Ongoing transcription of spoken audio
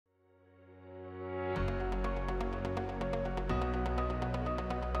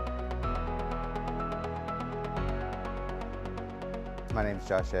My name is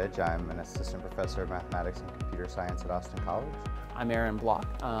Josh Edge. I'm an assistant professor of mathematics and computer science at Austin College. I'm Aaron Block.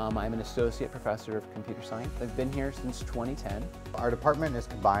 I'm an associate professor of computer science. I've been here since 2010. Our department is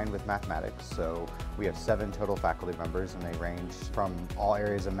combined with mathematics, so we have 7 total faculty members, and they range from all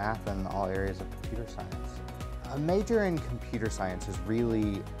areas of math and all areas of computer science. A major in computer science is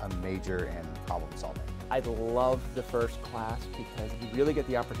really a major in problem solving. I love the first class because you really get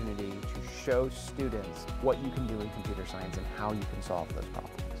the opportunity to show students what you can do in computer science and how you can solve those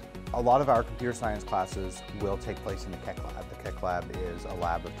problems. A lot of our computer science classes will take place in the Keck Lab. The Keck Lab is a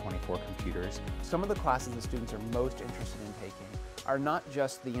lab of 24 computers. Some of the classes the students are most interested in taking are not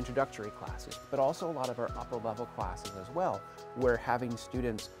just the introductory classes, but also a lot of our upper level classes as well. We're having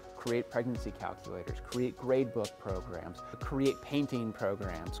students create pregnancy calculators, create gradebook programs, create painting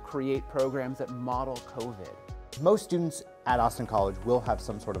programs, create programs that model COVID. Most students at Austin College will have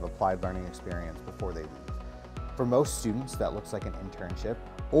some sort of applied learning experience before they leave. For most students, that looks like an internship,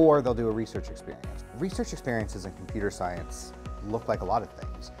 or they'll do a research experience. Research experiences in computer science look like a lot of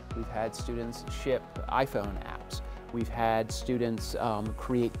things. We've had students ship iPhone apps. We've had students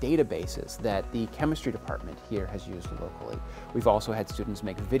create databases that the chemistry department here has used locally. We've also had students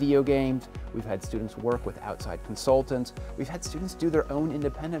make video games. We've had students work with outside consultants. We've had students do their own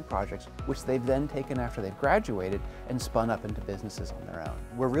independent projects, which they've then taken after they've graduated and spun up into businesses on their own.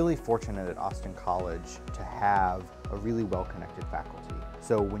 We're really fortunate at Austin College to have a really well-connected faculty.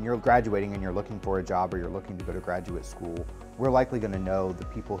 So when you're graduating and you're looking for a job or you're looking to go to graduate school, we're likely going to know the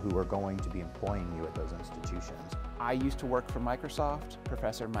people who are going to be employing you at those institutions. I used to work for Microsoft.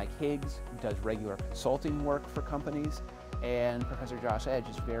 Professor Mike Higgs does regular consulting work for companies, and Professor Josh Edge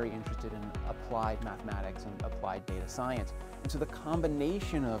is very interested in applied mathematics and applied data science. And so the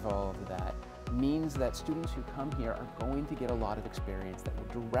combination of all of that means that students who come here are going to get a lot of experience that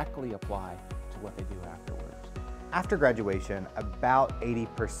will directly apply to what they do afterwards. After graduation, about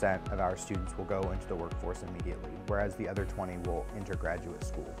 80% of our students will go into the workforce immediately, whereas the other 20 will enter graduate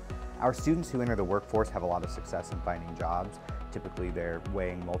school. Our students who enter the workforce have a lot of success in finding jobs. Typically, they're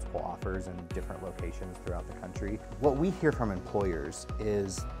weighing multiple offers in different locations throughout the country. What we hear from employers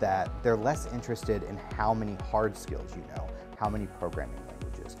is that they're less interested in how many hard skills you know, how many programming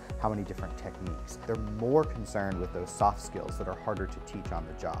languages, how many different techniques. They're more concerned with those soft skills that are harder to teach on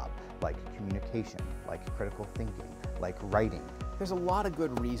the job, like communication, like critical thinking, like writing. There's a lot of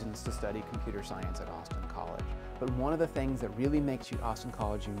good reasons to study computer science at Austin College, but one of the things that really makes Austin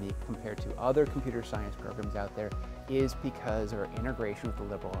College unique compared to other computer science programs out there is because of our integration with the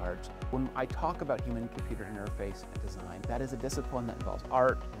liberal arts. When I talk about human-computer interface and design, that is a discipline that involves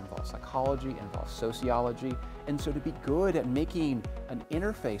art, it involves psychology, it involves sociology, and so to be good at making an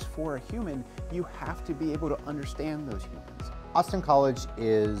interface for a human, you have to be able to understand those humans. Austin College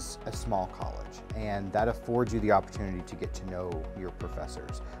is a small college, and that affords you the opportunity to get to know your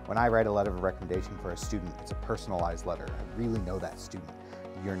professors. When I write a letter of recommendation for a student, it's a personalized letter. I really know that student.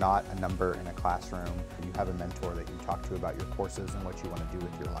 You're not a number in a classroom. You have a mentor that you talk to about your courses and what you want to do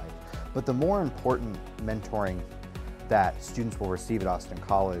with your life. But the more important mentoring that students will receive at Austin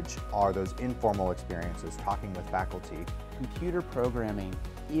College are those informal experiences, talking with faculty. Computer programming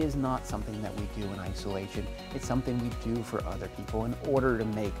is not something that we do in isolation. It's something we do for other people in order to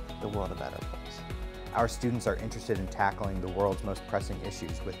make the world a better place. Our students are interested in tackling the world's most pressing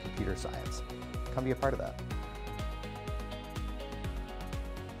issues with computer science. Come be a part of that.